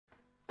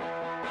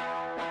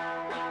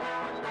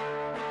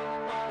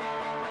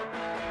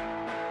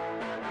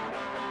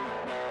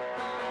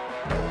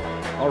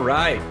All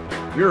right.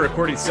 We are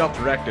recording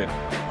Self-Directed,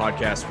 a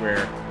podcast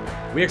where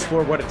we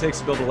explore what it takes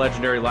to build a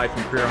legendary life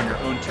and career on your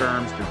own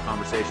terms through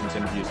conversations,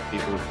 interviews with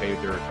people who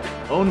paved their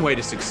own way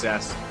to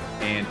success.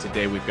 And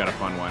today we've got a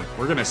fun one.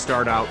 We're going to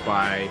start out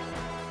by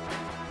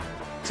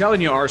telling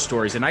you our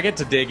stories. And I get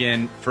to dig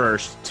in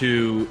first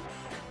to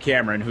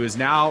Cameron, who is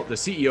now the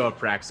CEO of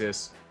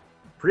Praxis,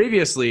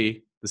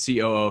 previously the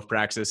COO of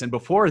Praxis. And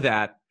before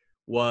that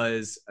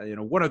was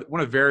one of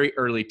the very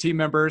early team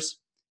members.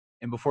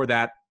 And before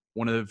that,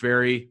 one of the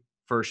very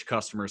first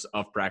customers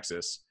of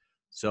Praxis.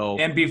 So,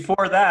 and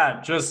before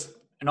that, just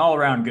an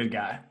all-around good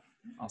guy,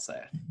 I'll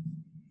say.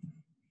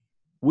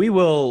 We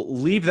will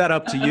leave that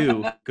up to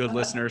you, good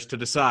listeners, to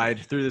decide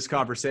through this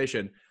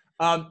conversation.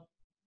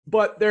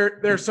 But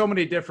there's so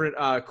many different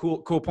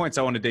cool points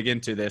I want to dig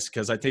into this,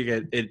 because I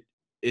think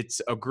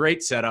it's a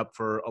great setup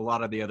for a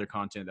lot of the other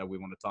content that we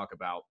want to talk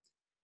about.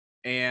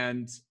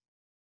 And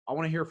I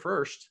want to hear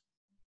first.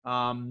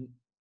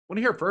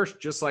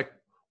 Just like,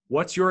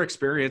 what's your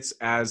experience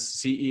as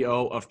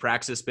CEO of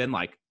Praxis been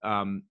like?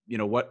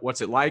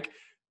 What's it like?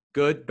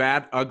 Good,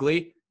 bad,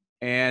 ugly?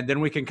 And then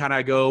we can kind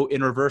of go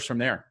in reverse from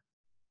there.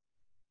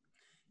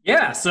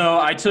 Yeah, so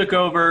I took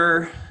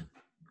over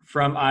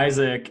from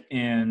Isaac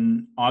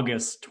in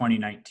August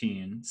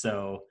 2019.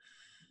 So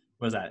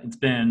what was that? It's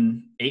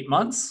been 8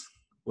 months,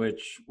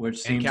 which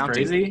seems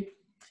crazy.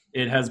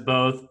 It has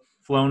both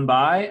flown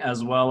by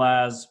as well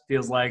as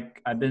feels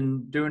like I've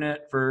been doing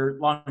it for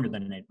longer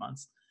than 8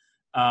 months.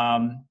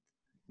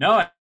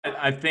 No,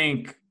 I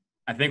think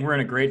we're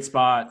in a great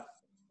spot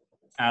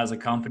as a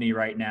company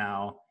right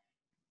now,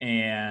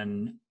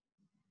 and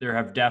there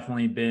have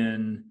definitely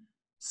been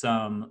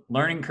some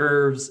learning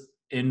curves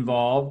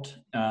involved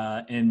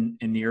in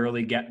the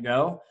early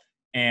get-go,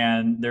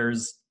 and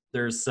there's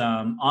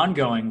some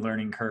ongoing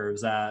learning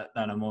curves that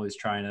I'm always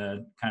trying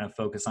to kind of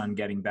focus on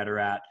getting better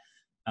at.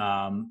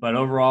 But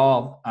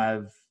overall,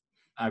 I've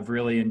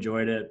really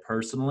enjoyed it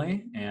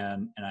personally,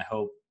 and I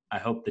hope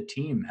the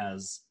team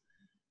has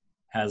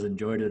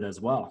enjoyed it as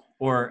well,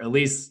 or at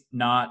least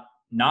not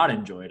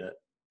enjoyed it,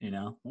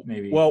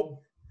 maybe.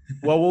 Well,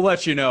 we'll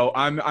let you know.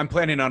 I'm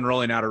planning on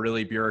rolling out a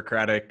really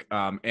bureaucratic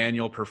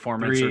annual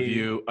performance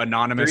review,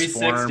 anonymous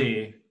form,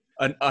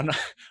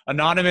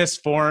 anonymous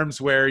forms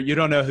where you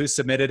don't know who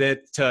submitted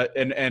it to,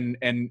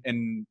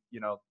 and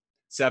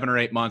 7 or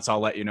 8 months,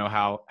 I'll let you know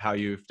how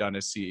you've done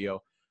as CEO.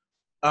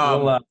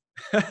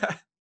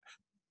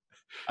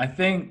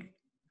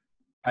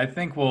 I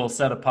think we'll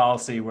set a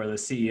policy where the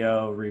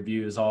CEO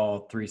reviews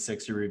all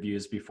 360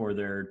 reviews before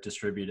they're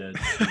distributed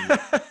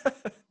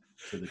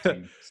to the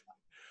team.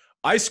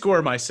 I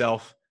score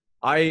myself.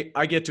 I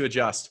get to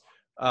adjust.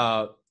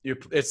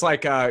 It's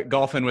like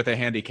golfing with a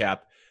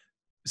handicap.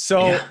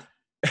 So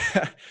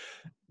yeah.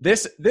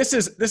 This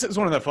is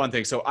one of the fun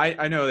things. So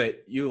I know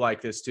that you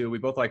like this too. We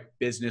both like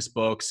business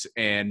books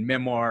and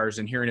memoirs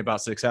and hearing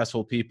about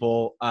successful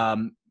people.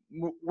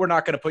 We're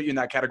not going to put you in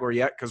that category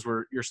yet because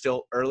you're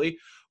still early.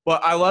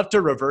 But I love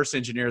to reverse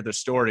engineer the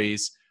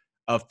stories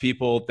of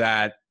people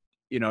that,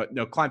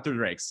 climb through the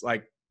ranks.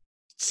 Like,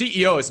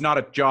 CEO is not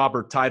a job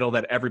or title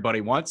that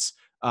everybody wants.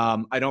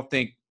 I don't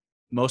think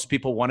most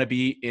people want to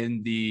be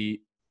in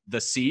the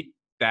seat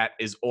that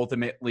is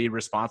ultimately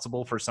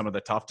responsible for some of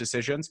the tough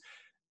decisions.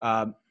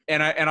 And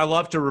I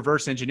love to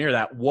reverse engineer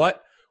that.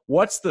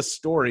 What's the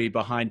story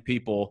behind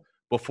people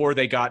before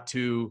they got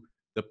to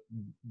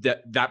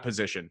that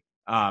position,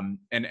 and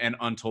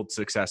untold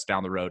success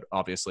down the road,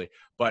 obviously.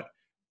 But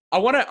I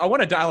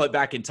want to dial it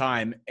back in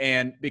time,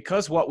 and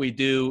because what we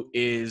do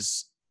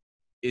is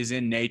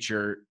in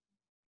nature,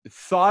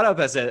 thought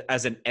of as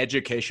an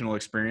educational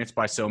experience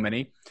by so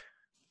many.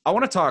 I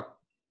want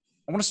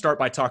to start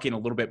by talking a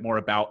little bit more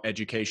about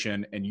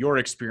education and your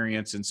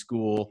experience in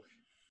school,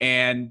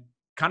 and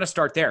kind of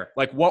start there.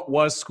 Like, what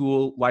was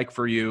school like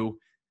for you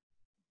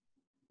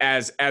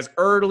as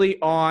early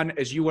on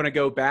as you want to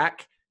go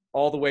back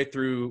all the way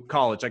through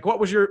college? Like, what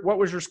was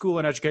your school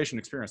and education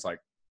experience like?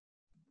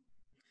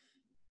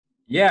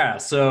 Yeah,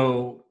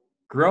 so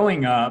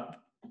growing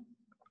up,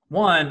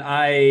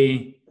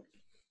 I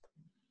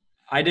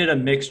did a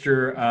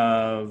mixture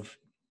of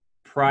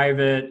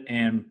private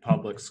and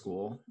public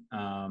school.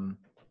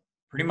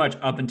 Pretty much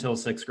up until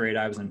 6th grade,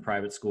 I was in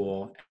private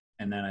school,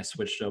 and then I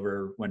switched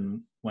over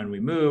when we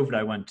moved.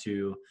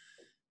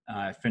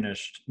 I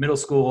finished middle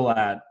school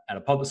at a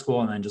public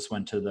school, and then just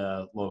went to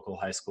the local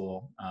high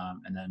school,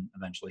 and then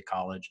eventually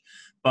college.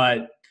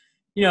 But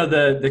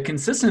the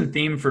consistent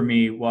theme for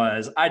me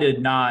was I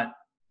did not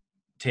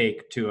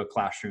take to a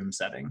classroom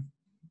setting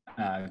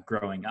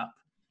growing up.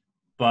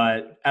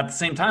 But at the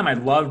same time, I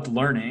loved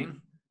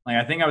learning. Like,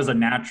 I think I was a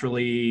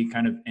naturally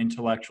kind of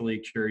intellectually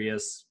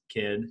curious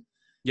kid.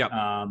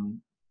 Yeah.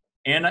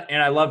 And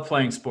I loved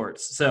playing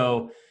sports.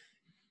 So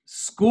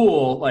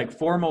school, like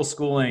formal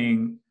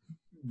schooling,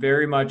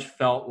 very much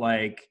felt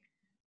like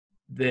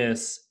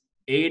this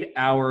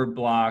 8-hour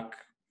block,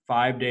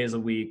 5 days a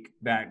week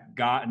that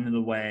got into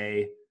the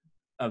way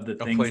of the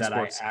things that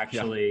I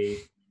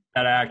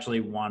actually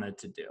wanted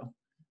to do.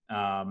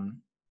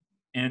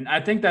 And I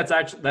think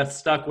that's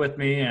stuck with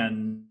me,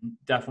 and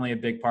definitely a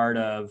big part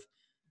of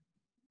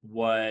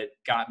what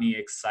got me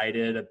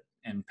excited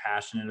and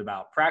passionate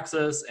about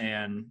Praxis,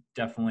 and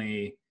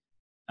definitely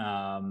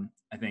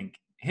I think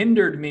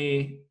hindered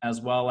me,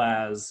 as well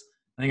as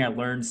I think I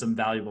learned some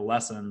valuable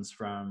lessons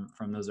from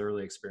those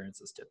early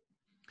experiences too.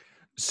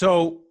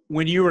 So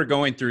when you were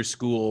going through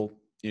school,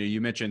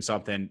 you mentioned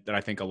something that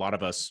I think a lot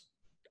of us,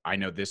 I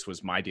know this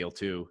was my deal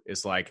too,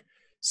 is like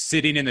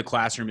sitting in the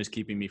classroom is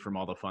keeping me from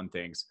all the fun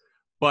things.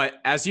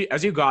 But as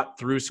you got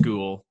through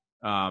school,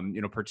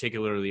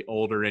 particularly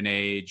older in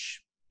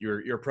age,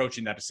 you're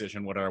approaching that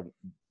decision.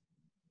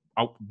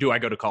 Do I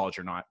go to college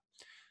or not?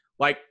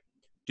 Like,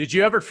 did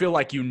you ever feel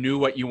like you knew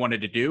what you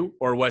wanted to do,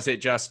 or was it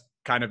just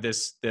kind of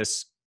this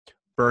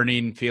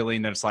burning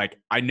feeling that it's like,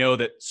 I know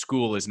that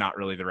school is not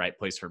really the right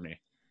place for me?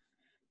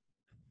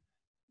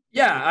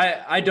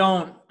 Yeah, I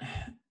don't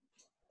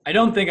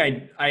think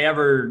I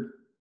ever,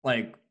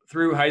 like,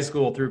 through high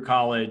school, through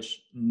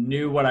college,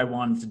 knew what I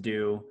wanted to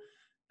do.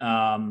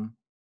 Um,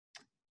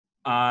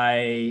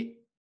 I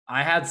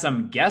I had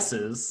some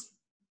guesses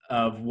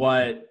of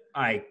what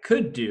I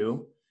could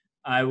do.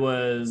 I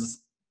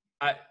was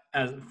I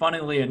as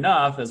funnily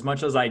enough, as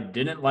much as I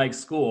didn't like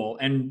school,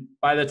 and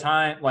by the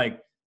time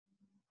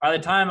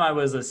I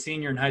was a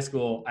senior in high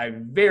school, I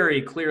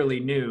very clearly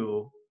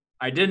knew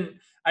I didn't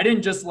I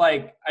didn't just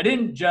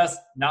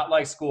not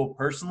like school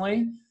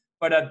personally,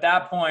 but at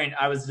that point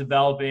I was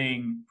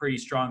developing pretty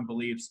strong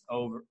beliefs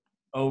over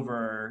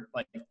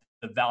like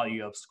the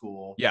value of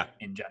school Yeah.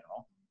 in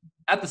general.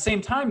 At the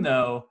same time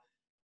though,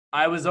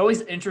 I was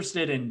always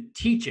interested in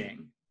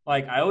teaching.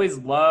 Like, I always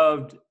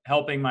loved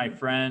helping my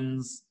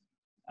friends.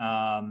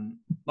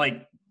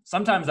 Like,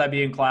 sometimes I'd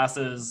be in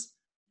classes,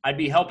 I'd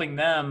be helping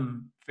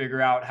them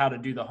figure out how to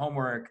do the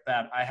homework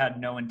that I had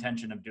no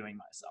intention of doing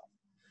myself.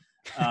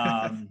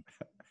 Um,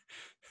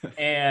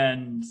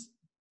 and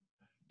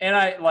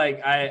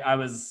I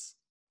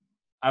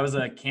was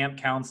a camp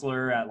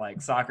counselor at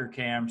like soccer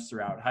camps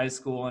throughout high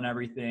school and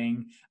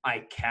everything.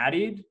 I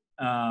caddied.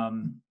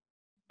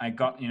 I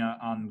got,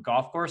 on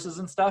golf courses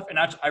and stuff. And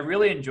I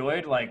really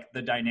enjoyed like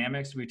the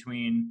dynamics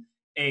between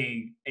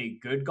a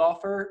good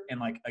golfer and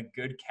like a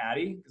good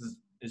caddy, because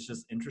it's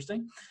just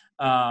interesting.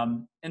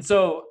 And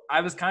so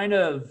I was kind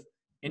of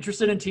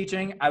interested in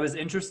teaching. I was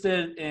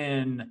interested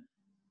in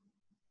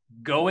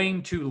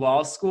going to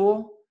law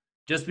school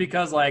just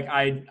because like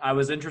I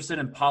was interested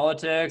in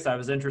politics. I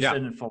was Yeah.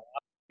 interested in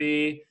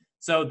philosophy.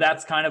 So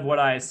that's kind of what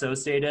I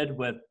associated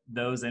with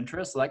those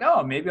interests. Like,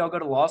 oh, maybe I'll go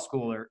to law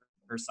school or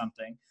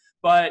something.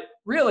 But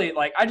really,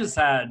 like, I just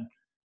had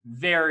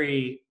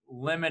very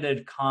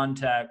limited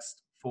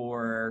context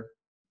for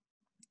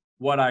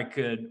what I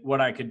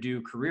could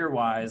do career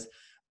wise.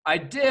 I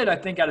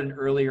think at an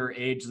earlier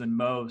age than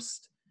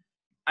most.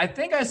 I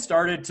think I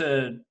started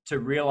to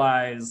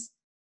realize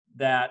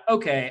that,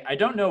 okay, I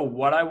don't know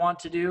what I want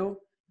to do,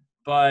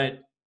 but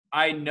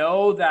I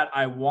know that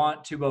I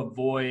want to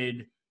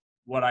avoid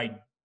what I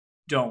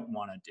don't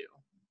want to do,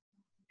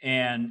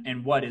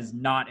 and what is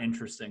not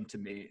interesting to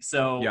me.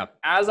 So Yeah.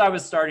 as I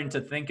was starting to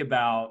think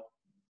about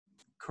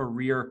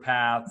career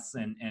paths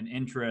and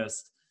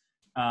interest,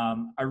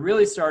 I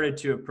really started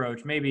to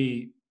approach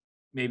maybe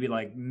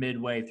like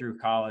midway through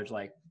college,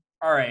 like,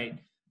 all right,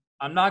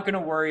 I'm not going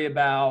to worry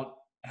about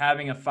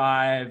having a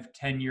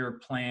 5-10 year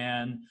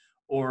plan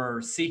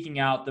or seeking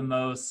out the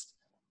most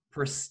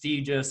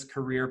prestigious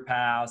career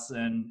paths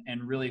and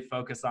really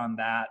focus on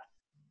that.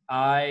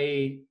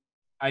 I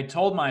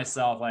told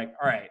myself, like,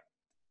 all right,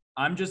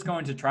 I'm just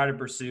going to try to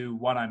pursue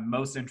what I'm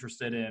most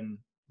interested in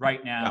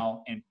right Yeah.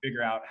 now and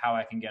figure out how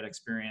I can get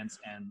experience,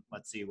 and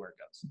let's see where it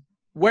goes.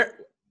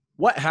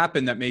 What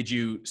happened that made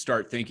you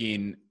start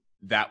thinking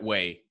that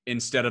way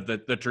instead of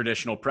the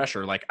traditional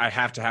pressure? Like, I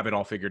have to have it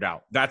all figured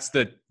out.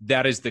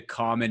 That is the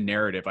common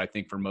narrative, I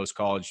think, for most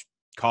college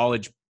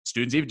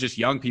students, even just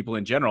young people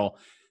in general.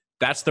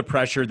 That's the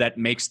pressure that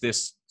makes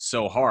this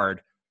so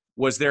hard.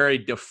 Was there a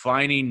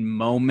defining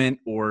moment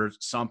or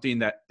something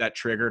that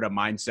triggered a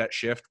mindset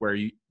shift where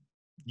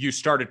you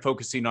started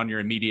focusing on your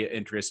immediate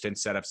interest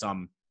instead of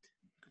some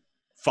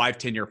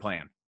 5-10 year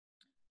plan?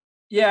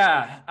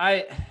 Yeah,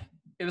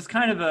 it was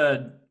kind of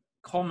a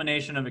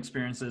culmination of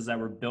experiences that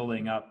were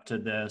building up to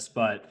this,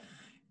 but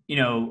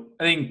I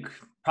think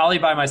probably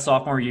by my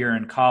sophomore year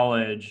in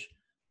college,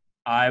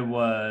 I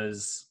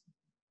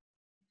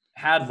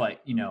had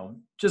like,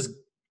 just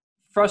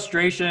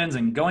frustrations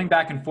and going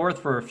back and forth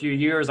for a few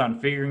years on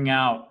figuring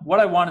out what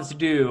I wanted to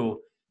do.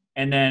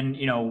 And then,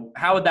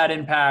 how would that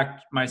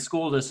impact my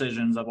school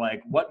decisions of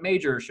like, what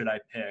major should I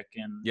pick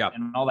and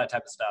all that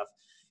type of stuff.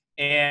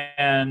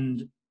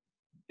 And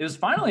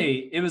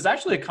it was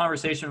actually a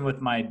conversation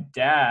with my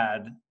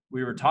dad.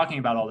 We were talking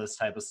about all this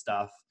type of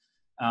stuff.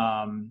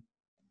 Um,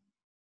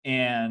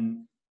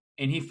 and,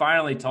 and he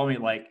finally told me,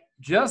 like,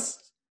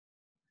 just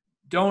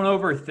don't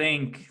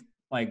overthink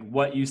like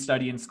what you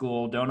study in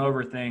school. Don't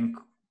overthink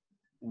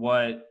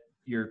what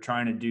you're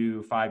trying to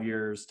do 5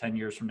 years, 10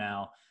 years from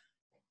now.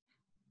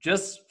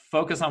 Just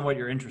focus on what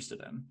you're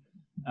interested in.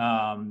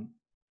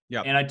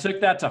 Yeah. And I took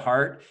that to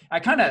heart. I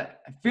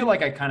feel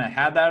like I kind of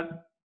had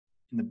that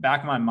in the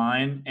back of my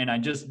mind, and I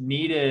just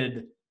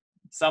needed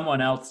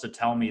someone else to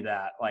tell me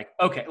that, like,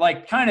 okay,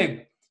 like kind of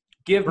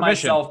give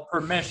Permission. myself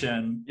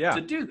permission Yeah.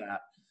 to do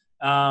that.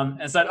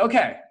 And said,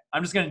 okay,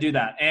 I'm just going to do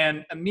that.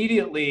 And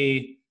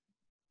immediately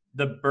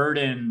the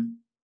burden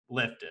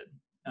lifted.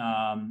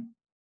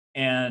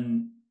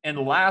 And in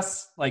the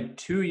last like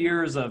 2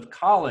 years of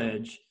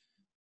college,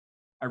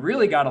 I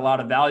really got a lot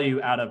of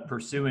value out of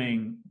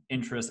pursuing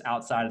interests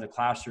outside of the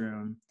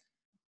classroom.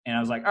 And I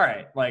was like, all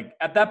right, like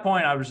at that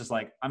point, I was just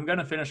like, I'm going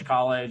to finish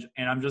college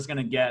and I'm just going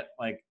to get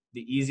like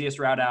the easiest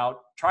route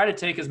out, try to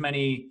take as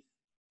many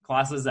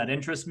classes that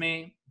interest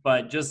me,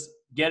 but just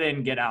get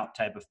in, get out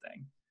type of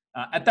thing.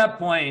 At that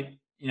point,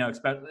 you know,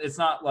 it's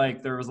not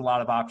like there was a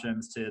lot of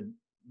options to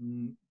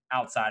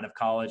outside of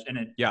college.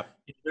 And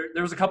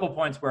there was a couple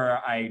points where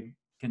I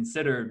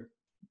considered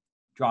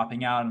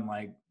dropping out, and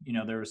like, you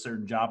know, there were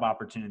certain job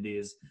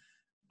opportunities,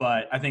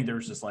 but I think there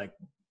was just like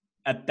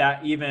at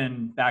that,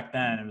 even back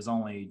then, it was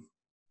only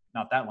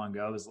not that long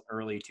ago, it was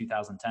early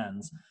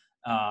 2010s.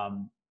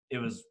 It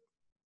was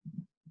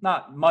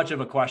not much of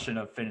a question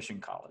of finishing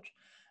college.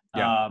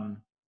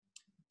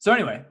 So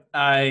anyway,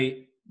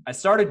 I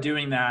started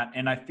doing that,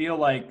 and I feel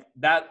like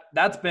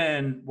that's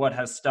been what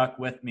has stuck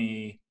with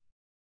me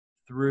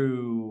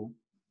through,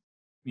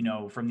 you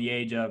know, from the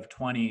age of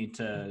 20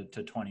 to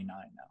 29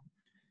 now.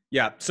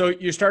 Yeah. So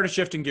you started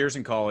shifting gears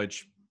in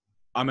college.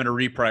 I'm going to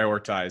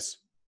reprioritize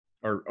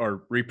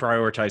or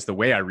reprioritize the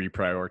way I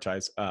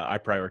reprioritize. I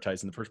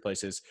prioritize in the first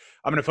place is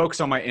I'm going to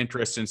focus on my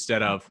interests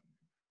instead of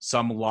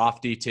some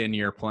lofty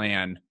 10-year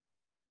plan.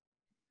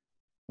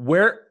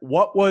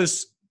 What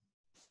was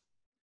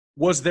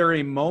there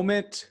a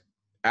moment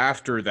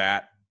after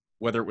that,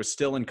 whether it was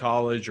still in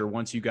college or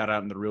once you got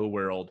out in the real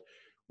world,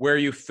 where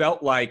you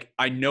felt like,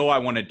 I know I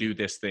want to do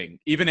this thing,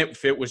 even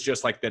if it was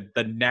just like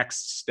the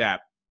next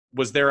step?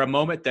 Was there a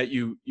moment that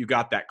you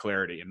got that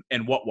clarity,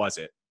 and what was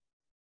it?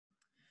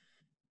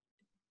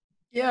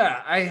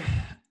 Yeah,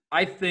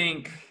 I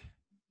think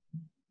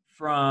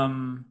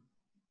from,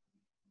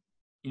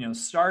 you know,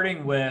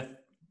 starting with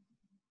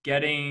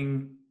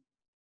getting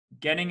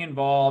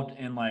involved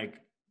in like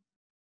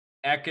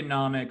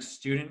economic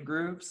student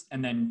groups,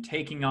 and then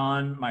taking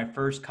on my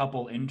first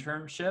couple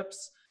internships,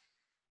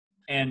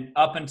 and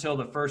up until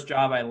the first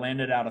job I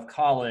landed out of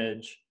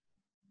college,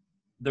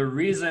 the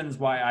reasons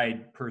why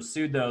I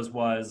pursued those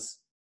was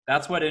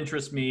that's what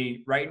interests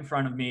me right in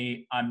front of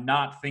me. I'm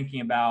not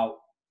thinking about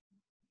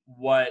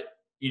what,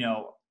 you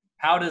know,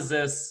 how does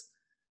this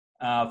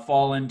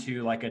fall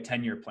into like a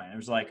 10-year plan. It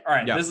was like, all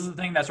right, this is the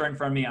thing that's right in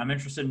front of me. I'm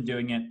interested in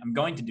doing it. I'm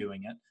going to do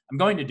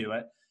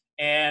it.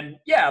 And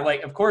yeah,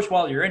 like, of course,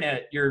 while you're in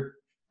it,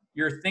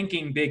 you're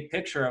thinking big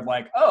picture of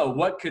like, oh,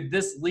 what could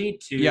this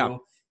lead to? Yeah.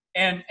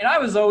 And I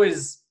was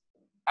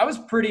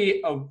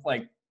pretty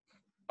like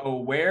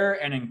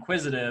aware and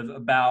inquisitive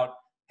about,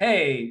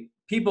 hey,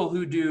 people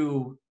who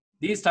do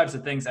these types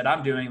of things that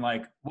I'm doing,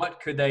 like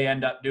what could they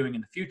end up doing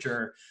in the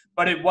future?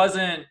 But it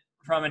wasn't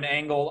from an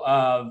angle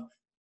of,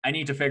 I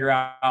need to figure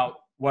out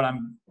what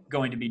I'm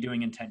going to be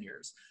doing in 10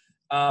 years.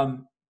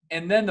 And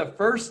then the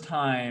first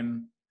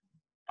time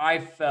I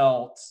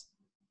felt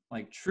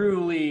like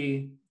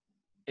truly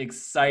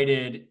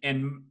excited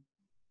and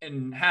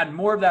had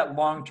more of that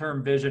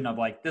long-term vision of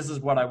like, this is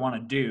what I want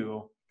to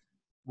do,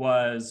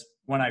 was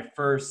when I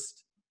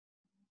first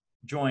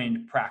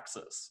joined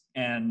Praxis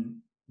and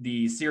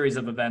the series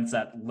of events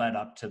that led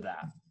up to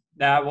that.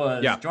 That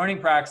was joining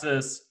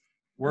Praxis,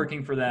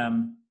 working for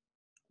them,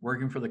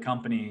 working for the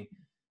company.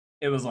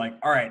 It was like,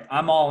 all right,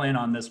 I'm all in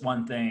on this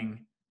one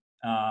thing.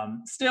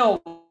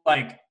 Still,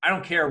 like, I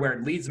don't care where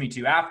it leads me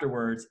to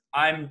afterwards.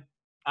 I'm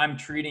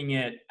treating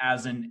it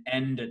as an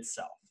end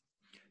itself.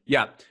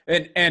 Yeah,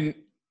 and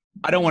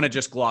I don't want to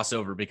just gloss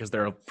over, because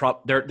there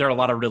are a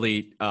lot of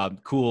really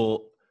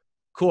cool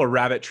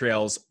rabbit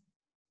trails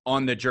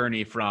on the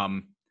journey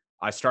from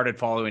I started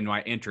following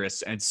my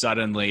interests and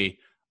suddenly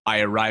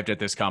I arrived at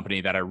this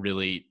company that I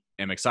really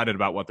am excited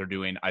about what they're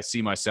doing. I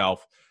see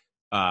myself,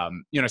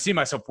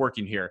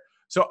 working here.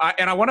 So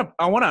I want to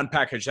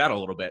unpackage that a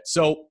little bit.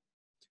 So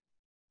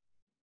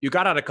you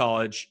got out of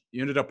college,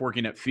 you ended up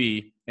working at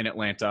FEE in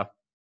Atlanta,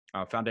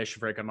 Foundation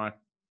for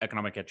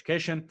Economic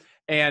Education.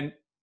 And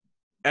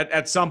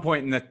at some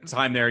point in the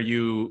time there,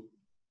 you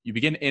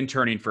begin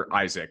interning for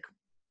Isaac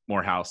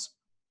Morehouse,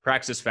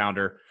 Praxis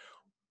founder.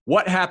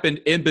 What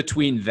happened in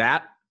between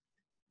that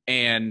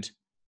and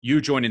you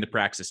joining the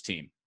Praxis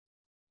team?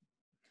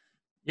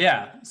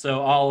 Yeah,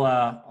 so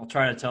I'll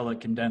try to tell the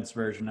condensed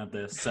version of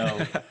this.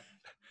 So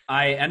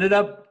I ended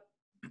up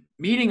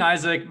meeting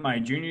Isaac my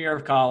junior year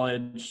of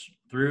college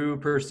through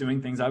pursuing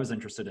things I was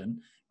interested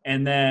in.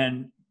 And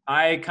then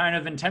I kind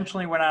of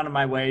intentionally went out of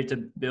my way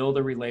to build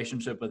a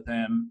relationship with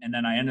him. And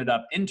then I ended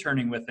up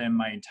interning with him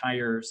my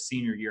entire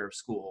senior year of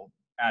school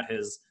at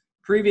his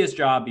previous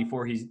job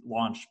before he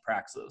launched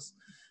Praxis.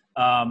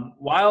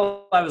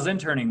 While I was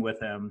interning with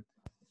him,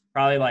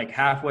 probably like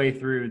halfway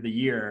through the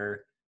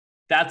year,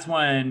 that's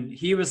when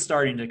he was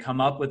starting to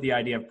come up with the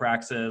idea of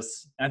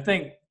Praxis. And I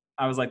think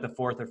I was like the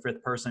fourth or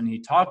fifth person he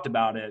talked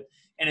about it,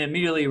 and it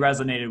immediately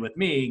resonated with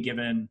me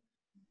given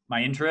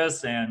my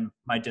interests and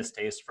my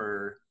distaste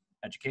for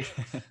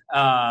education,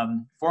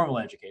 formal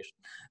education.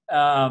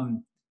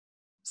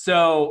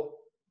 So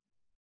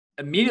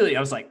immediately I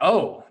was like,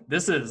 oh,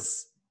 this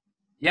is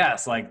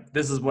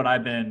what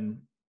I've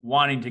been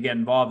wanting to get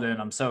involved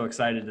in. I'm so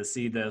excited to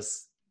see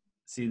this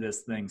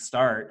thing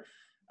start.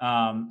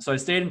 So I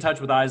stayed in touch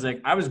with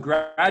Isaac. I was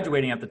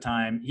graduating at the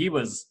time.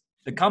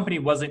 The company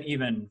wasn't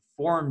even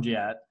formed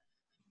yet.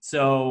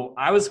 So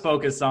I was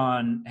focused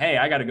on, hey,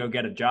 I got to go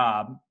get a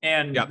job.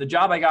 And the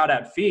job I got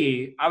at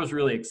Fee, I was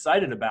really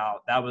excited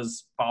about. That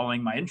was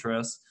following my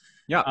interests.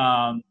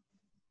 Yeah.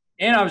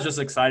 And I was just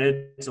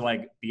excited to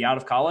like be out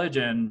of college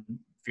and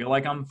feel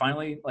like I'm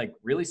finally like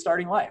really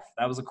starting life.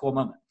 That was a cool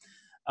moment.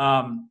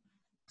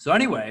 So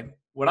anyway,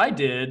 what I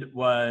did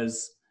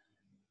was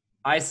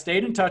I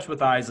stayed in touch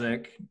with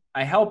Isaac.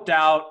 I helped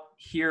out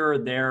here or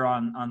there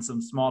on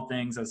some small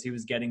things as he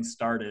was getting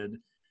started.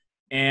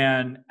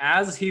 And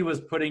as he was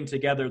putting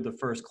together the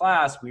first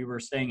class, we were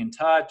staying in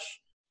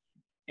touch.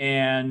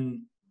 And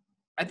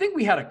I think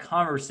we had a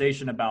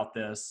conversation about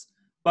this,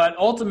 but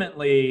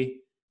ultimately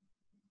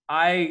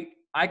I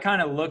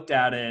kind of looked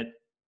at it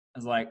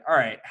as like, all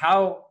right,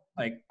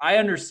 I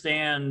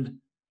understand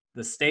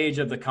the stage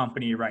of the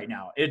company right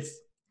now. It's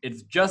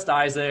just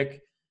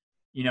Isaac,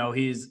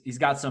 he's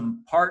got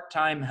some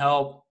part-time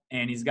help,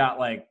 and he's got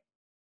like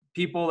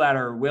people that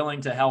are willing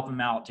to help him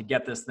out to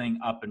get this thing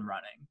up and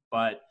running.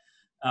 But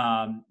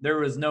there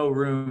was no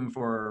room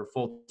for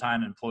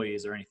full-time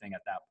employees or anything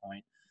at that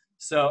point.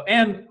 So,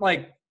 and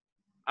like,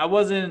 I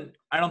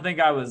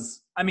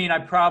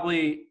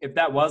probably, if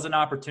that was an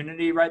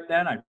opportunity right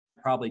then, I'd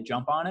probably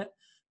jump on it.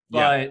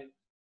 But,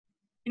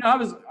 I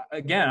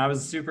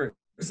was super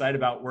excited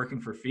about working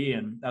for Fee,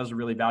 and that was a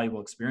really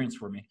valuable experience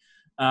for me.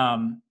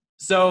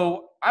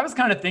 So I was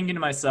kind of thinking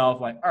to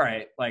myself, like, all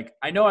right, like,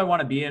 I know I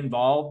want to be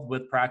involved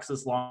with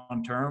Praxis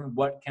long-term.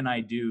 What can I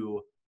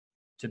do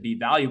to be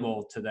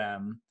valuable to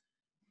them?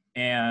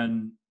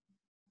 And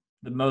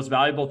the most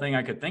valuable thing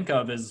I could think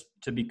of is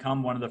to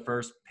become one of the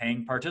first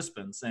paying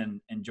participants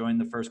and join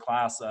the first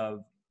class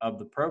of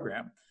the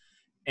program.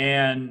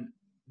 And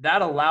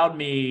that allowed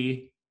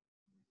me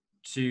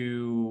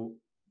to,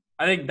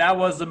 I think that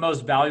was the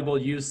most valuable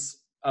use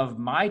of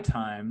my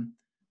time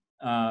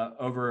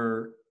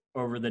over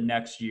the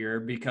next year,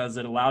 because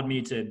it allowed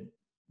me to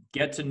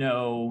get to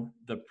know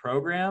the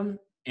program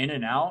in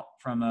and out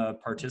from a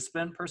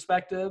participant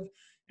perspective.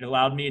 It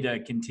allowed me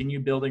to continue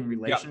building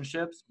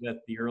relationships with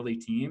the early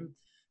team.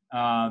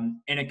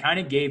 And it kind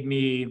of gave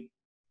me,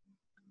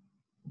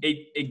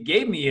 it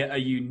gave me a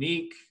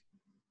unique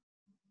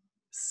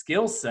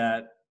skill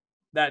set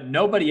that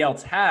nobody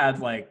else had.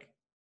 Like,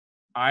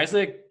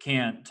 Isaac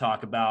can't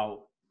talk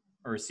about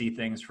or see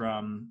things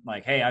from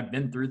like, hey, I've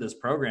been through this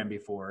program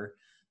before.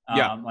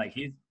 Like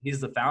he's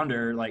the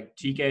founder, like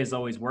TK has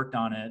always worked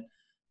on it.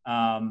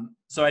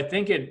 So I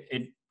think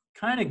it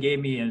kind of gave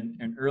me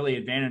an early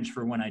advantage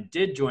for when I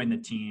did join the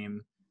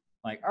team.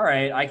 Like, all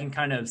right, I can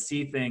kind of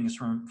see things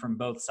from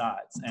both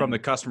sides. And from the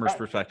customer's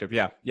perspective.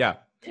 Yeah.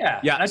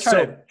 And I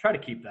try to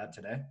keep that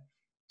today.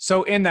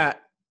 So in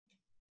that,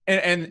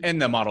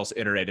 and the model's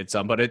iterated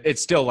some, but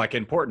it's still like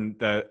important.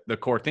 The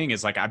core thing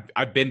is like,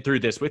 I've been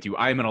through this with you.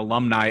 I am an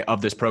alumni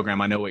of this program.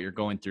 I know what you're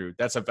going through.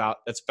 That's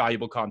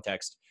valuable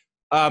context.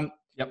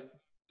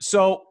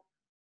 So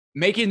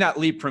making that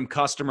leap from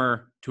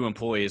customer to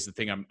employee is the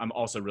thing I'm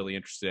also really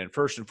interested in.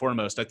 First and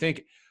foremost, I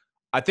think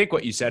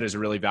what you said is a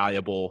really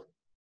valuable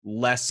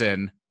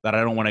lesson that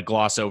I don't want to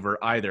gloss over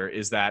either,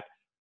 is that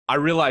I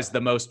realized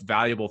the most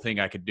valuable thing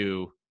I could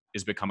do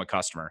is become a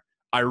customer.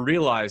 I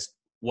realized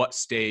what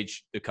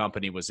stage the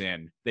company was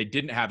in. They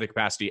didn't have the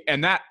capacity.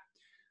 And that,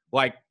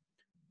 like,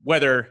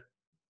 whether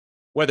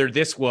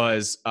this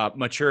was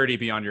maturity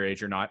beyond your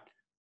age or not,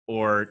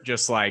 or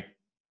just like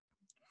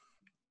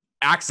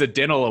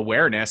accidental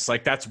awareness,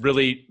 like that's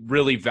really,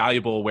 really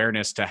valuable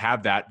awareness to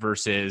have that,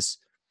 versus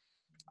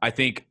I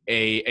think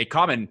a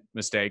common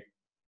mistake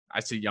I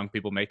see young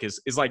people make is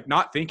like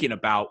not thinking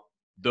about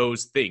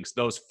those things,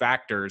 those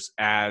factors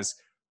as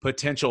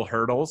potential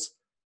hurdles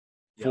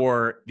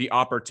for the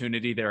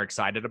opportunity they're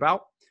excited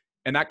about.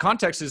 And that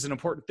context is an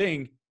important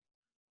thing.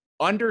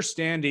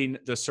 Understanding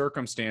the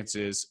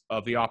circumstances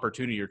of the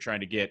opportunity you're trying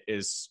to get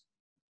is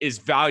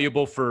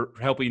valuable for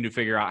helping you to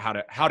figure out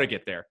how to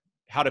get there,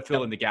 how to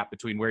fill in the gap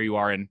between where you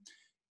are and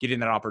getting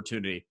that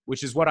opportunity,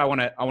 which is what I want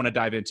to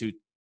dive into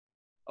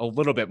a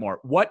little bit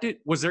more.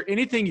 Was there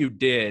anything you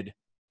did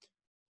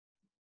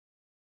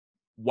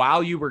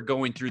while you were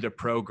going through the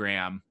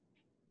program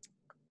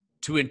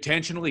to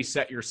intentionally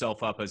set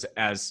yourself up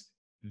as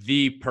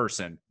the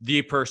person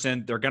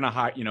they're going to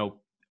hire?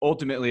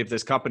 Ultimately, if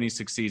this company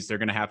succeeds, they're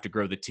going to have to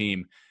grow the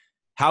team.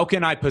 How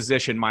can I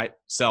position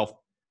myself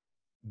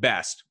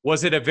best?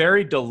 Was it a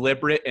very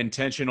deliberate,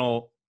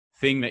 intentional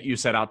thing that you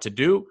set out to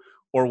do,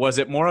 or was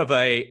it more of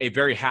a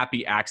very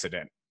happy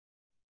accident?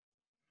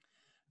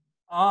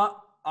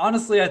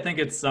 Honestly, I think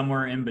it's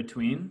somewhere in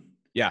between.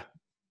 Yeah.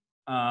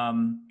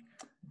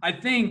 I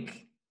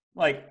think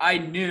like I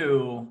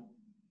knew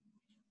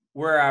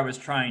where I was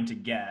trying to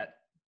get.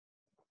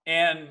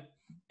 And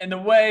the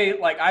way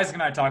like Isaac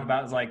and I talk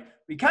about is like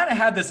we kind of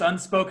had this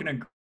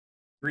unspoken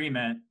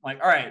agreement, like,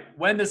 all right,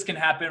 when this can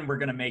happen, we're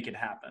gonna make it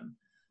happen.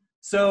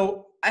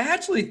 So I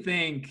actually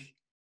think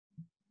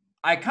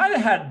I kind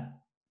of had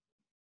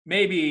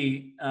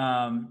maybe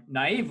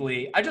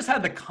naively, I just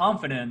had the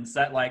confidence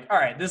that like, all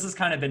right, this is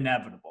kind of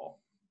inevitable.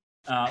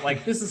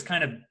 Like this is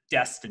kind of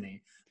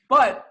destiny.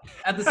 But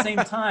at the same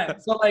time,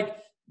 so like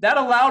that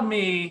allowed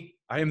me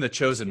I am the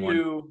chosen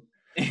one.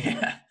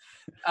 yeah.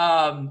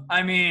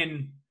 I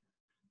mean,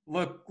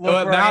 look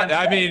Well, where I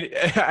now, am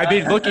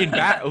today. looking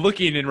back,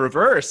 looking in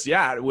reverse,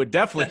 yeah, it would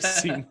definitely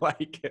seem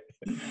like it.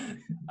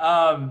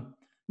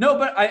 No,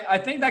 but I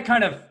think that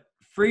kind of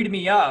freed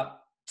me up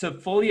to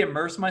fully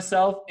immerse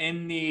myself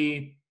in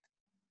the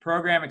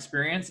program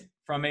experience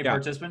from a Yeah,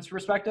 participant's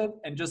perspective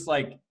and just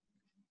like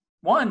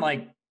one,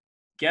 like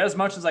get as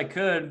much as I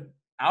could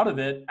out of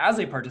it as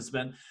a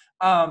participant.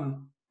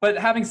 But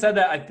having said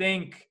that, I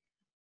think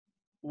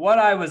what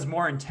I was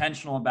more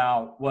intentional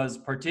about was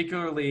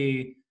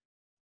particularly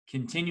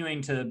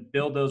continuing to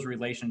build those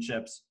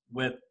relationships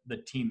with the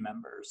team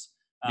members,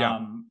 yeah,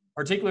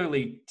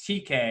 particularly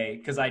TK,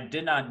 because I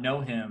did not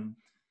know him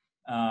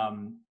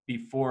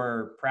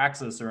before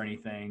Praxis or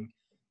anything.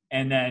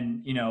 And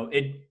then, you know,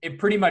 it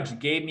pretty much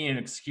gave me an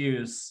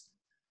excuse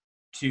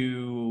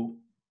to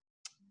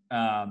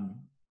um,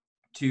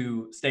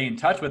 stay in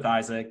touch with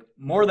Isaac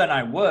more than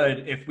I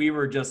would if we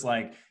were just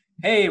like,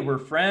 hey, we're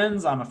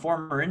friends. I'm a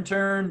former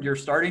intern. You're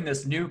starting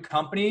this new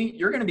company.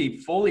 You're going to be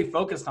fully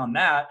focused on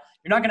that.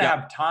 You're not going to yeah.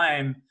 have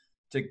time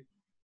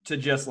to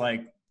just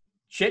like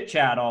chit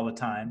chat all the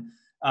time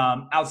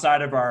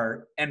outside of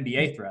our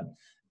MBA thread.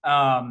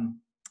 But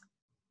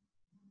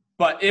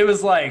it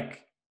was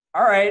like,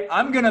 all right,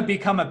 I'm going to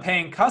become a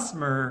paying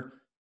customer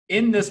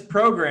in this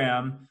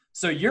program.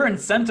 So you're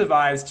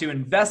incentivized to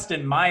invest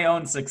in my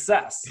own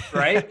success,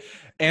 right?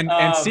 And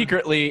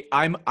secretly,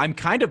 I'm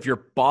kind of your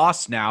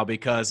boss now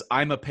because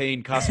I'm a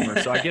paying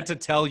customer, so I get to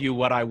tell you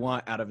what I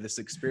want out of this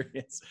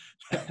experience.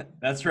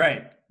 That's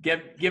right.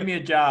 Give me a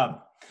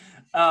job.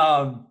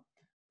 No,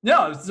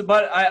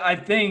 but I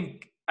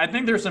think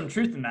there's some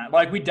truth in that.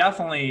 Like we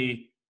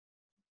definitely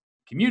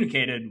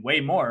communicated way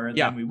more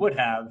Yeah, than we would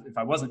have if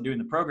I wasn't doing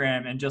the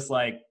program and just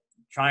like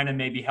trying to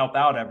maybe help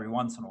out every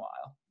once in a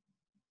while.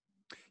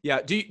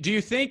 yeah. Do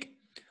you think,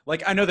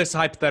 like, I know this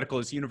hypothetical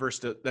is universe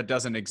that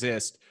doesn't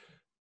exist.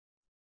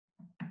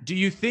 Do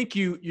you think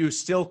you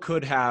still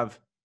could have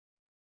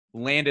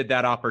landed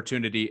that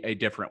opportunity a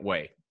different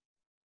way?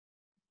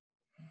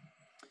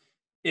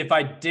 If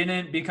I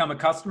didn't become a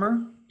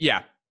customer,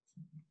 Yeah,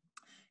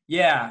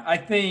 yeah, I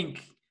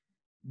think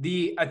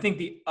the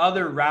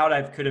other route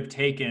I could have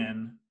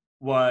taken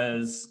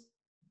was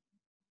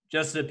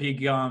just to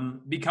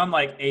become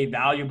like a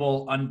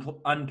valuable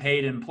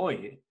unpaid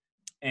employee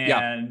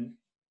yeah,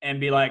 and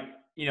be like,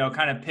 you know,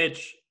 kind of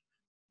pitch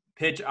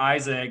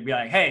Isaac, be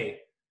like, hey,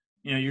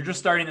 you know, you're just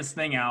starting this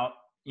thing out,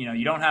 you know,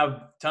 you don't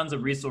have tons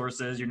of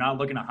resources, you're not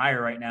looking to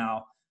hire right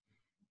now.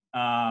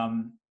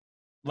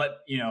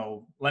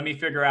 Let me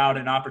figure out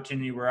an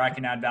opportunity where I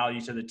can add value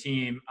to the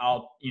team.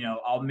 I'll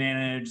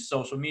manage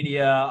social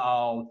media.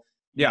 I'll,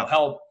 yeah.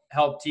 help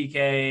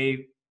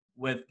TK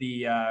with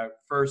the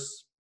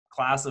first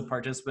class of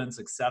participants,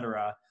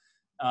 etc.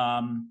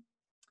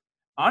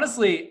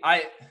 Honestly,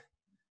 I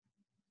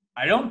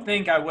don't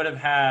think I would have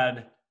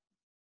had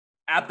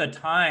at the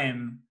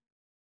time.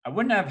 I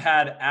wouldn't have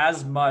had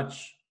as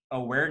much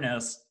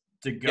awareness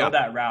to go Yeah.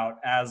 that route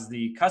as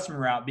the customer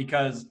route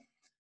because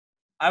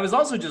I was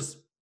also just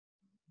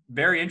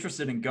very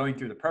interested in going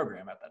through the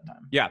program at that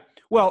time. Yeah.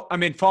 Well, I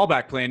mean,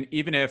 fallback plan,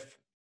 even if,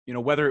 you know,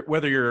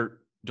 whether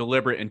your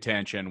deliberate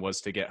intention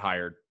was to get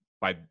hired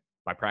by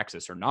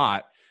Praxis or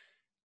not,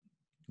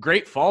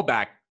 great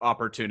fallback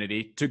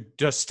opportunity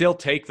to still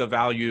take the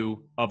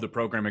value of the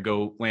program and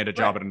go land a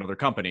job Right. at another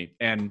company.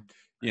 And,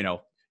 you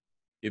know,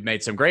 you've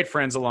made some great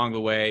friends along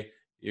the way.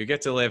 You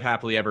get to live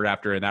happily ever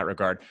after in that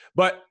regard.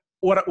 But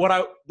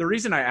the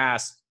reason I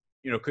asked,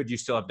 you know, could you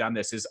still have done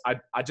this is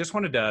I just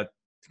wanted to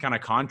kind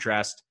of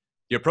contrast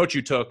the approach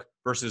you took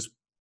versus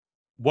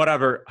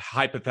whatever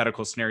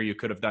hypothetical scenario you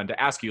could have done,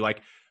 to ask you,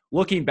 like,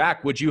 looking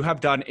back, would you have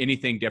done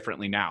anything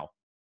differently now?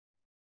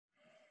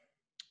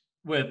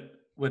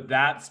 With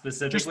that Just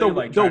specifically,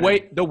 like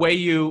the way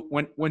you,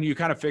 when you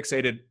kind of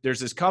fixated, there's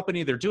this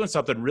company, they're doing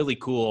something really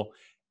cool,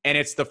 and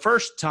it's the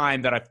first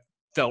time that I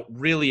felt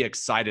really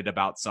excited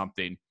about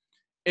something.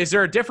 Is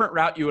there a different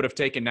route you would have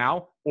taken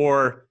now,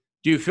 or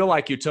do you feel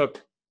like you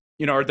took,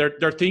 you know, are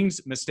there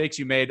things, mistakes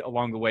you made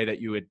along the way that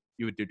you would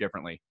do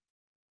differently?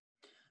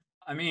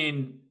 I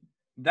mean,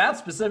 that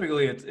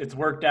specifically, it's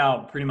worked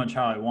out pretty much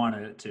how I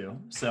wanted it to.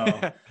 So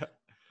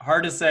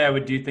hard to say I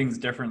would do things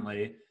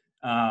differently.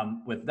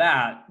 With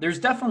that, there's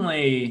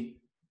definitely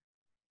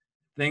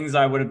things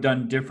I would have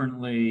done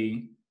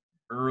differently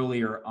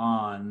earlier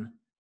on.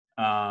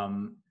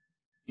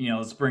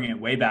 Let's bring it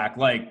way back.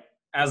 Like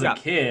as a Yeah.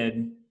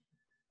 kid,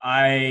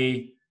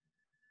 I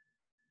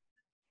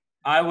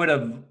would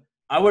have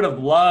I would have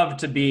loved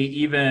to be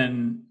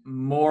even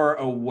more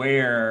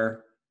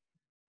aware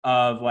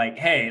of like,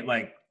 hey,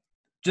 like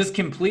just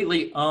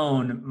completely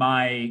own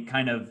my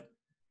kind of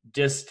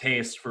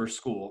distaste for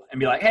school and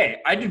be like,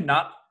 hey, I do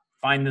not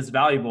find this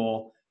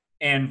valuable,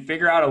 and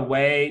figure out a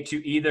way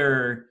to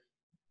either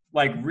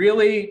like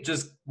really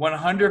just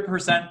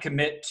 100%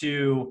 commit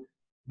to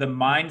the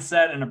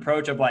mindset and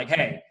approach of like,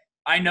 hey,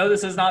 I know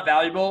this is not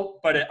valuable,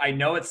 but I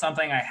know it's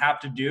something I have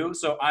to do.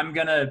 So I'm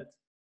going to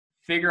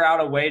figure out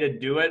a way to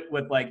do it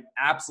with like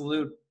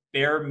absolute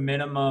bare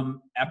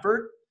minimum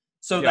effort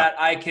so Yeah. that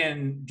I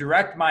can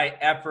direct my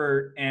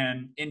effort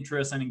and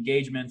interests and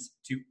engagements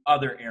to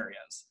other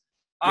areas.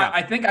 Yeah.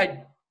 I think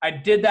I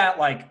did that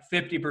like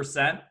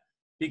 50%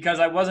 because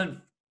I wasn't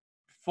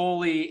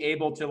fully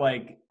able to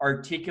like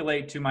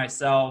articulate to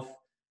myself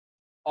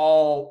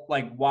all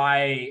like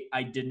why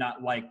I did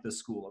not like the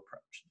school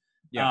approach.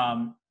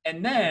 Yeah.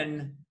 And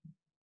then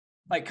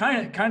like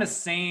kind of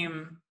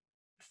same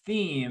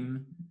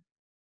theme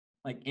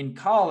like in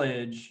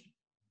college,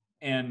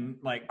 and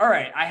like, all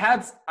right,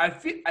 I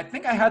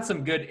think I had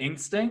some good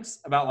instincts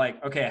about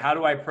like, okay, how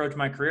do I approach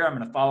my career? I'm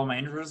going to follow my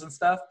interests and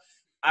stuff.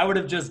 I would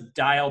have just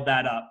dialed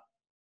that up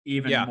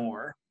even Yeah.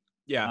 more.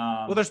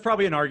 Yeah. Well, there's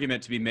probably an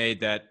argument to be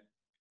made that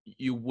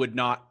you would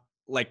not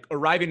like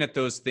arriving at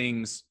those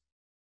things,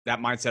 that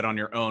mindset on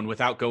your own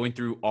without going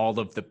through all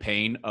of the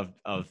pain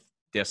of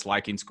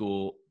disliking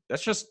school.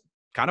 That's just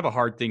kind of a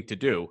hard thing to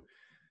do.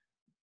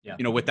 Yeah.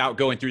 You know, without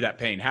going through that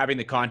pain, having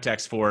the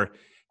context for,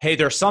 hey,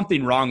 there's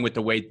something wrong with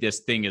the way this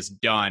thing is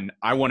done.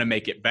 I want to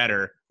make it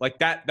better. Like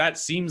that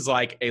seems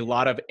like a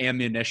lot of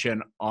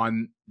ammunition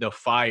on the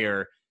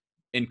fire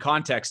in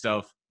context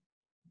of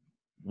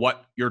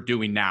what you're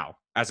doing now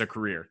as a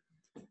career.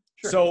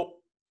 Sure. So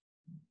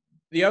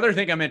the other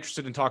thing I'm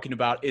interested in talking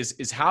about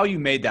is how you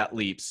made that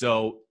leap.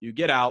 So you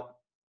get out,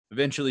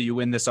 eventually you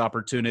win this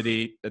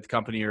opportunity at the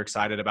company you're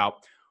excited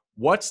about.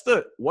 What's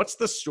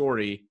the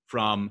story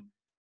from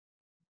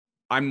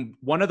I'm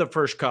one of the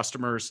first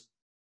customers,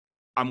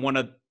 I'm one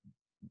of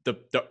the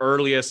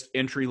earliest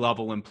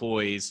entry-level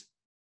employees.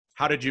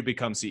 How did you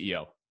become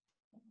CEO?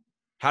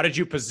 How did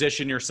you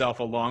position yourself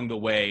along the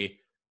way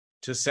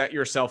to set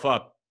yourself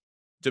up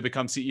to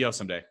become CEO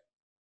someday?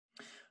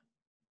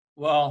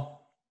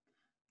 Well,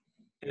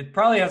 it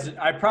probably has.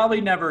 I probably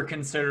never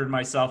considered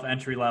myself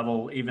entry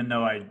level, even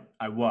though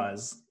I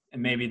was,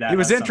 and maybe that He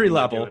was has entry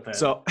something to do level, with it.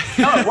 so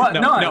No, it was,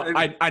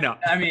 no, I know.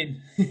 I mean,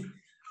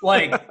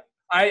 like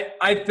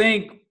I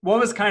think what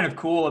was kind of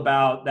cool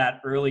about that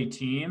early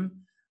team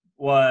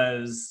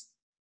was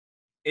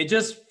it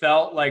just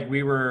felt like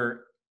we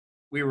were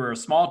a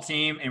small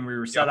team and we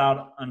were set Yep.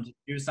 out to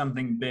do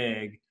something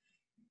big,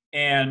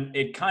 and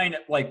it kind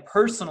of like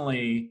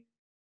personally,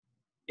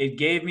 it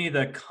gave me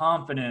the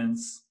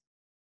confidence,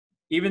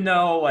 even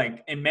though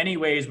like in many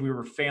ways we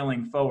were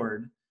failing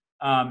forward.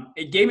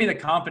 It gave me the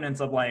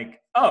confidence of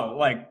like, oh,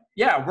 like,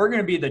 yeah, we're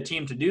going to be the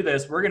team to do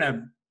this. We're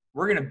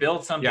going to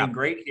build something Yeah.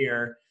 great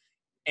here.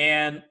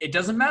 And it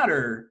doesn't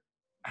matter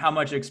how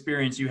much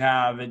experience you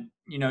have. It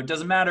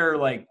doesn't matter.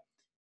 Like,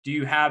 do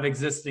you have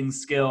existing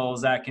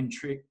skills that can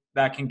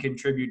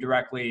contribute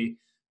directly?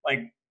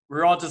 Like,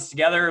 we're all just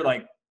together.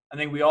 Like, I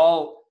think we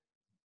all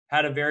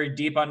had a very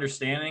deep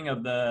understanding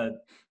of the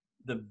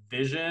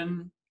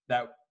vision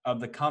that of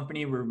the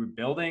company we were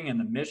building and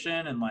the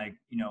mission, and like,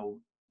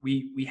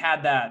 we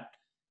had that,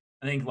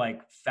 I think,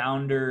 like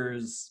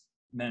founders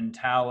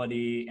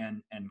mentality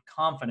and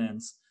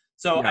confidence.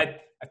 So Yeah.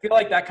 I feel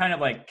like that kind of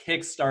like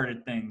kick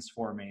started things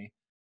for me.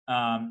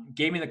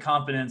 Gave me the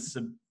confidence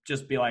to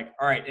just be like,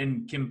 all right,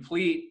 in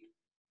complete,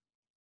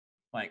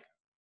 like,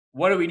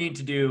 what do we need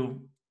to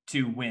do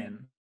to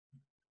win?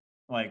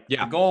 Like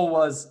Yeah. the goal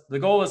was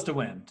to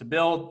win, to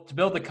build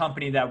the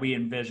company that we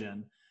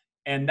envision.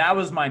 And that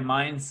was my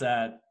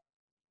mindset,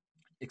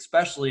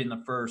 especially in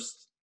the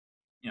first,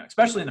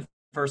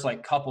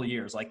 like couple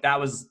years. Like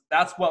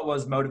that's what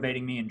was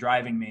motivating me and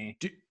driving me.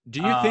 Do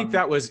you think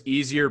that was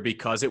easier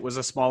because it was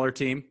a smaller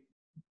team?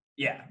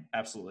 Yeah,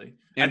 absolutely.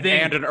 And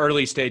an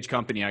early stage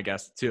company, I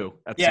guess, too,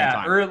 at the same Yeah,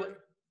 time.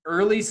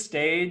 early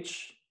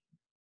stage,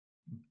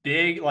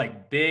 big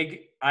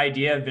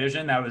idea,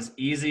 vision that was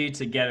easy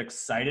to get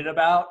excited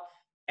about,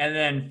 and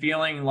then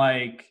feeling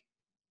like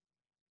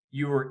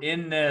you were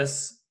in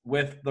this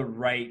with the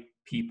right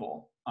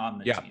people on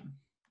the team.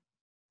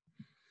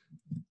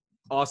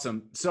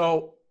 Awesome.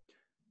 So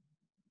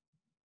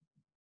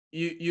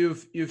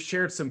you've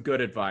shared some good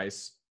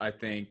advice, I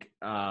think,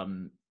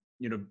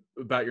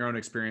 about your own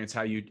experience,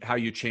 how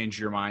you changed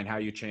your mind, how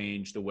you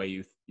changed the way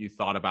you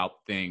thought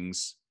about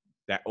things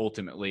that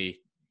ultimately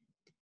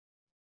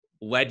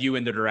led you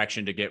in the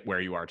direction to get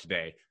where you are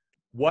today.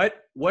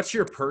 What's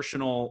your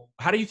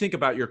how do you think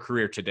about your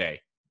career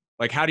today?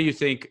 Like, how do you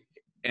think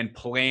and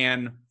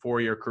plan for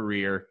your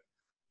career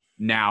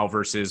now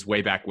versus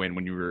way back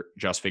when you were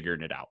just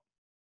figuring it out?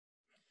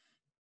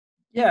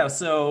 Yeah.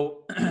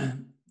 So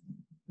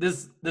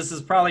this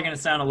is probably going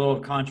to sound a little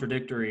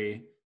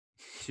contradictory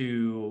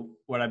to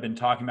what I've been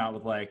talking about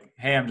with like,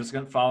 hey, I'm just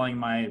following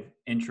my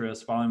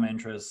interests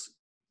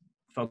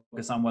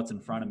focus on what's in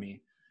front of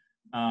me.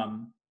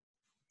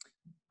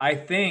 I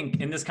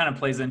think, and this kind of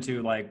plays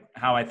into like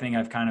how I think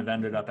I've kind of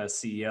ended up as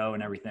CEO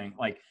and everything.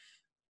 Like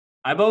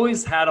I've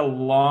always had a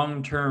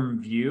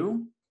long-term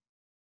view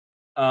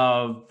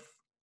of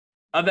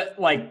it,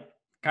 like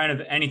kind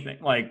of anything.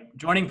 Like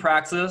joining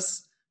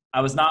Praxis,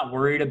 I was not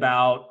worried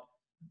about,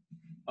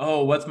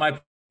 oh, what's my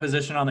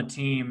position on the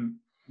team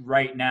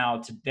right now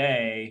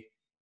today.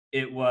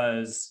 It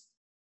was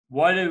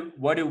what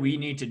do we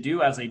need to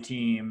do as a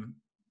team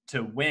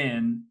to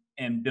win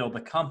and build the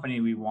company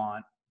we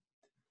want.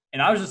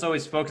 And I was just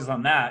always focused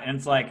on that. And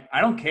it's like, I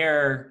don't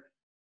care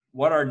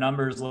what our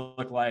numbers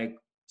look like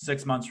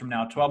 6 months from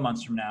now, 12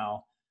 months from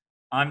now.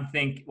 I'm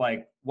think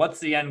like, what's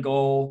the end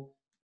goal?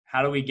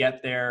 How do we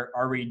get there?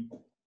 Are we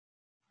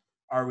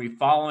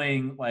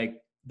following like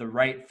the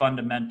right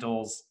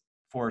fundamentals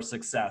for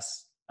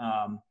success?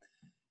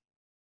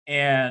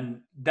 And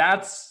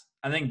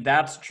I think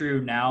that's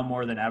true now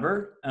more than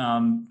ever.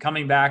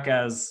 Coming back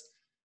as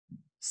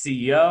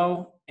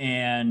CEO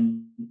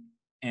and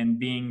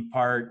being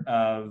part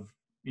of,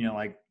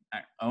 like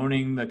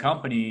owning the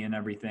company and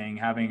everything,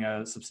 having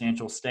a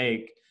substantial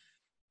stake,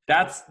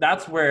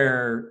 that's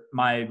where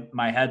my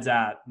head's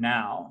at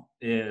now.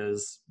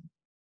 Is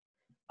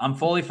I'm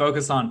fully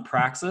focused on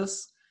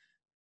Praxis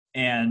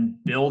and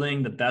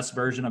building the best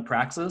version of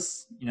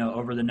Praxis,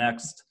 over the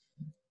next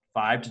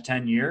 5 to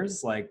 10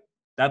 years. Like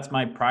that's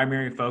my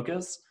primary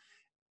focus.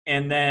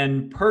 And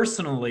then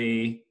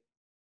personally,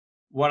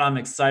 what I'm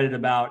excited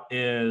about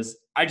is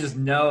I just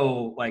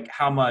know like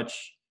how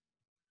much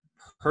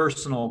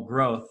personal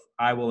growth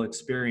I will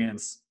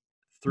experience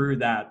through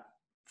that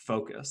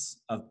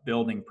focus of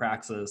building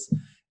Praxis.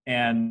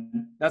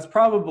 And that's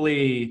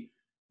probably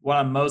what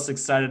I'm most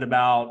excited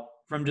about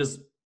from just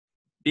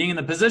being in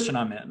the position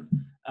I'm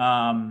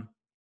in,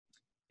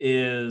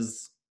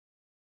 is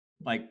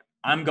like,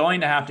 I'm going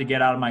to have to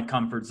get out of my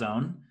comfort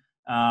zone.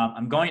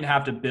 I'm going to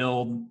have to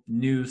build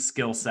new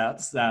skill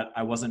sets that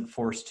I wasn't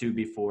forced to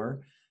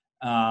before,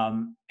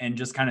 and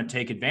just kind of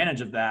take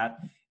advantage of that.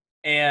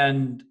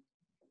 And,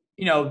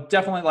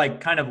 definitely like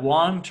kind of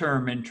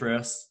long-term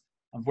interests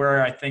of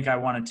where I think I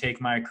want to take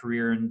my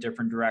career in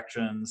different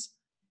directions.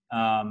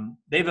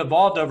 They've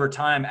evolved over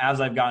time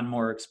as I've gotten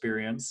more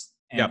experience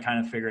and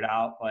kind of figured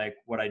out like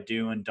what I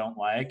do and don't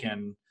like.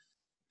 And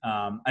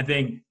I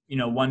think,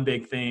 one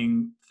big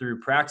thing through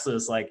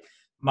Praxis, like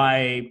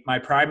my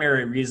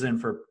primary reason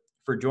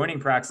for joining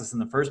Praxis in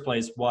the first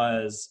place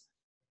was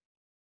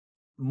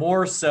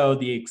more so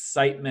the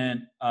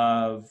excitement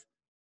of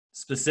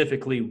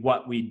specifically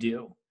what we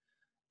do.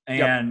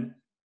 And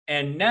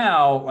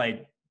now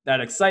like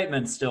that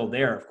excitement's still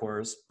there, of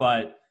course,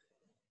 but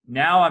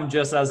now I'm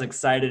just as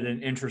excited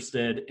and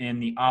interested in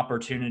the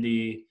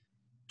opportunity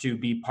to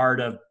be part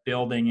of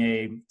building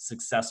a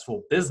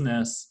successful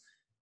business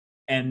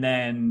and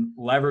then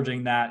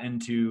leveraging that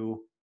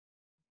into,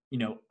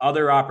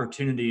 other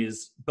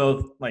opportunities,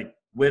 both like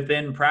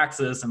within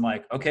Praxis and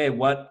like, okay,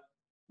 what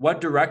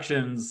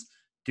directions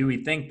do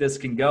we think this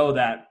can go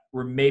that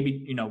we're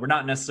maybe, we're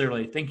not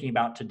necessarily thinking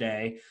about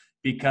today,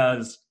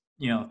 because,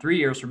 3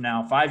 years from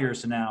now, 5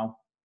 years from now,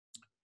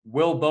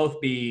 we'll both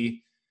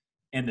be,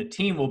 and the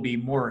team will be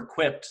more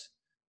equipped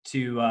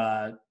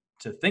to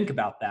think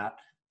about that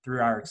through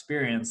our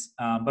experience.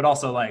 But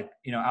also like,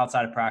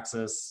 outside of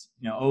Praxis,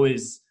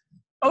 always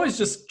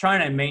just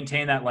trying to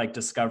maintain that like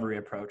discovery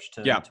approach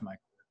to my career.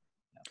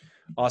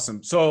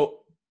 Awesome. So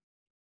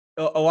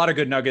a lot of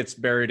good nuggets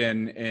buried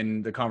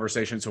in the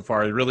conversation so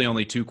far. Really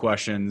only 2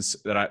 questions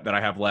that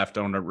I have left.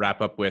 I want to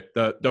wrap up with.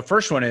 The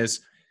first one is,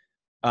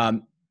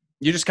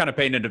 you just kind of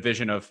painted a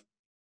vision of,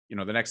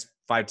 the next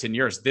 5-10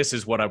 years. This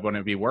is what I want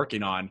to be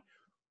working on.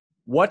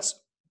 What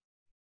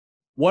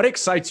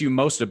excites you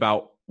most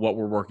about what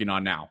we're working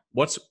on now?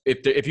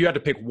 If you had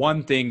to pick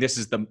one thing, this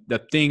is the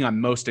thing I'm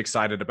most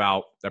excited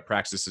about that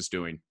Praxis is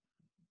doing.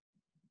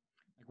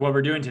 What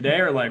we're doing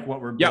today, or like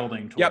what we're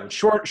building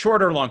towards? Yep.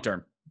 Short or long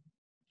term.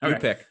 Okay. You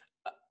pick.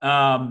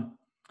 Long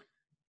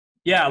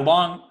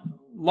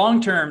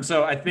term.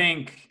 So I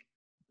think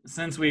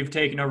since we've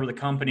taken over the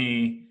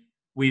company,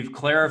 we've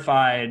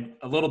clarified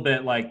a little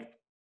bit like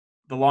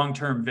the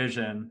long-term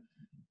vision,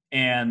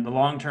 and the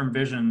long-term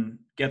vision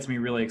gets me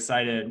really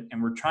excited.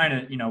 And we're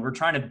trying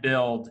to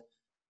build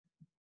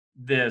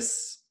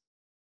this,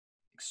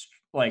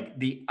 like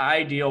the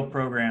ideal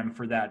program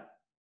for that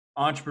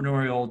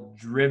entrepreneurial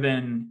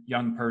driven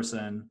young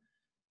person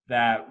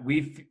that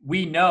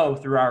we know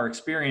through our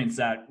experience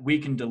that we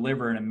can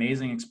deliver an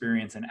amazing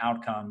experience and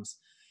outcomes.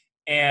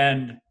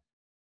 And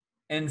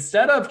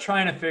instead of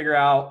trying to figure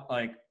out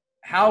like,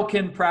 how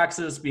can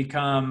Praxis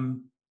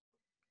become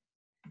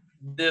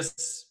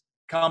this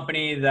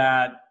company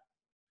that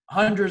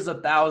hundreds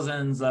of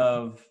thousands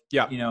of,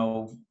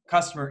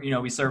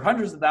 we serve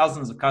hundreds of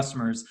thousands of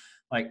customers.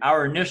 Like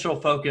our initial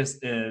focus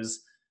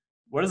is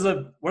what does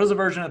a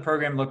version of the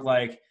program look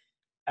like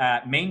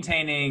at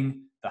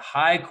maintaining the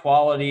high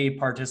quality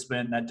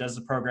participant that does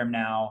the program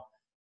now,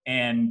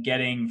 and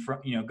going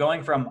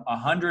from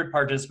 100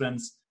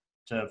 participants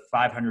to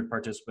 500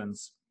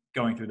 participants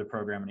going through the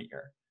program in a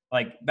year.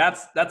 Like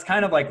that's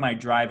kind of like my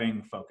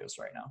driving focus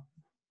right now.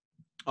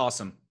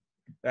 Awesome.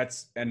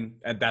 That's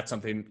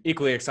something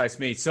equally excites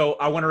me. So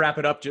I want to wrap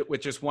it up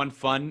with just one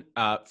fun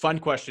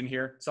question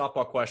here,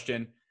 softball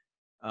question.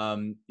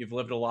 You've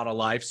lived a lot of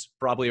lives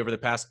probably over the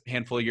past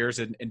handful of years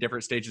in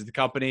different stages of the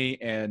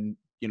company, and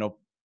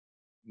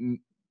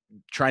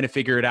trying to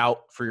figure it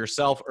out for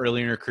yourself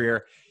early in your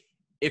career.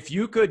 If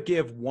you could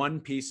give one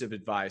piece of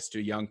advice to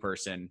a young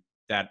person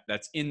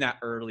that's in that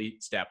early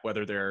step,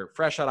 whether they're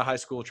fresh out of high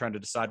school trying to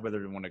decide whether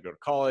they want to go to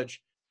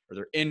college, or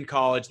they're in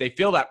college, they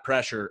feel that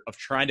pressure of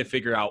trying to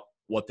figure out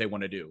what they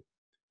want to do.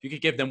 If you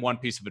could give them one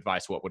piece of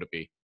advice, what would it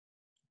be?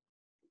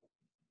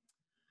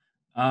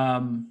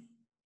 Don't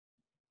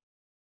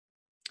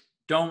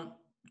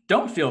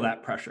feel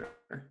that pressure.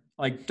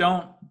 Like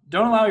don't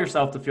allow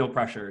yourself to feel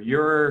pressure.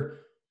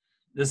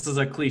 This is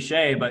a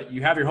cliche, but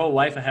you have your whole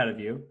life ahead of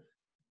you.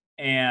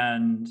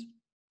 And,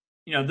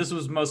 this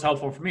was most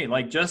helpful for me.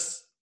 Like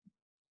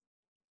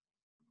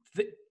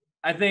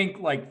I think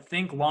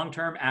think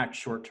long-term, act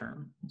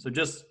short-term. So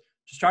just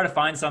try to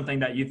find something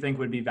that you think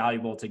would be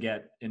valuable to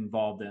get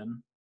involved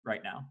in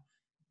right now.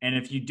 And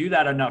if you do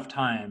that enough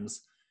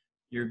times,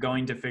 you're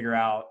going to figure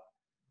out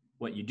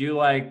what you do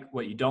like,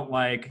 what you don't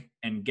like,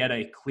 and get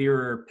a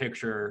clearer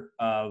picture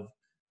of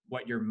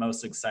what you're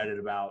most excited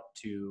about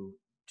to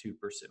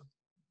pursue.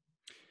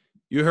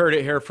 You heard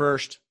it here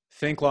first.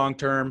 Think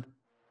long-term,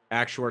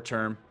 act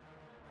short-term.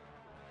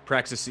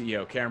 Praxis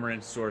CEO,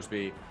 Cameron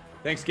Sorsby.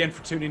 Thanks again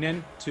for tuning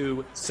in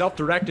to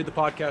Self-Directed, the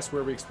podcast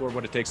where we explore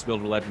what it takes to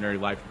build a legendary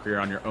life and career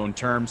on your own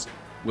terms.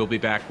 We'll be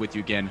back with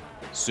you again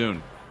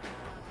soon.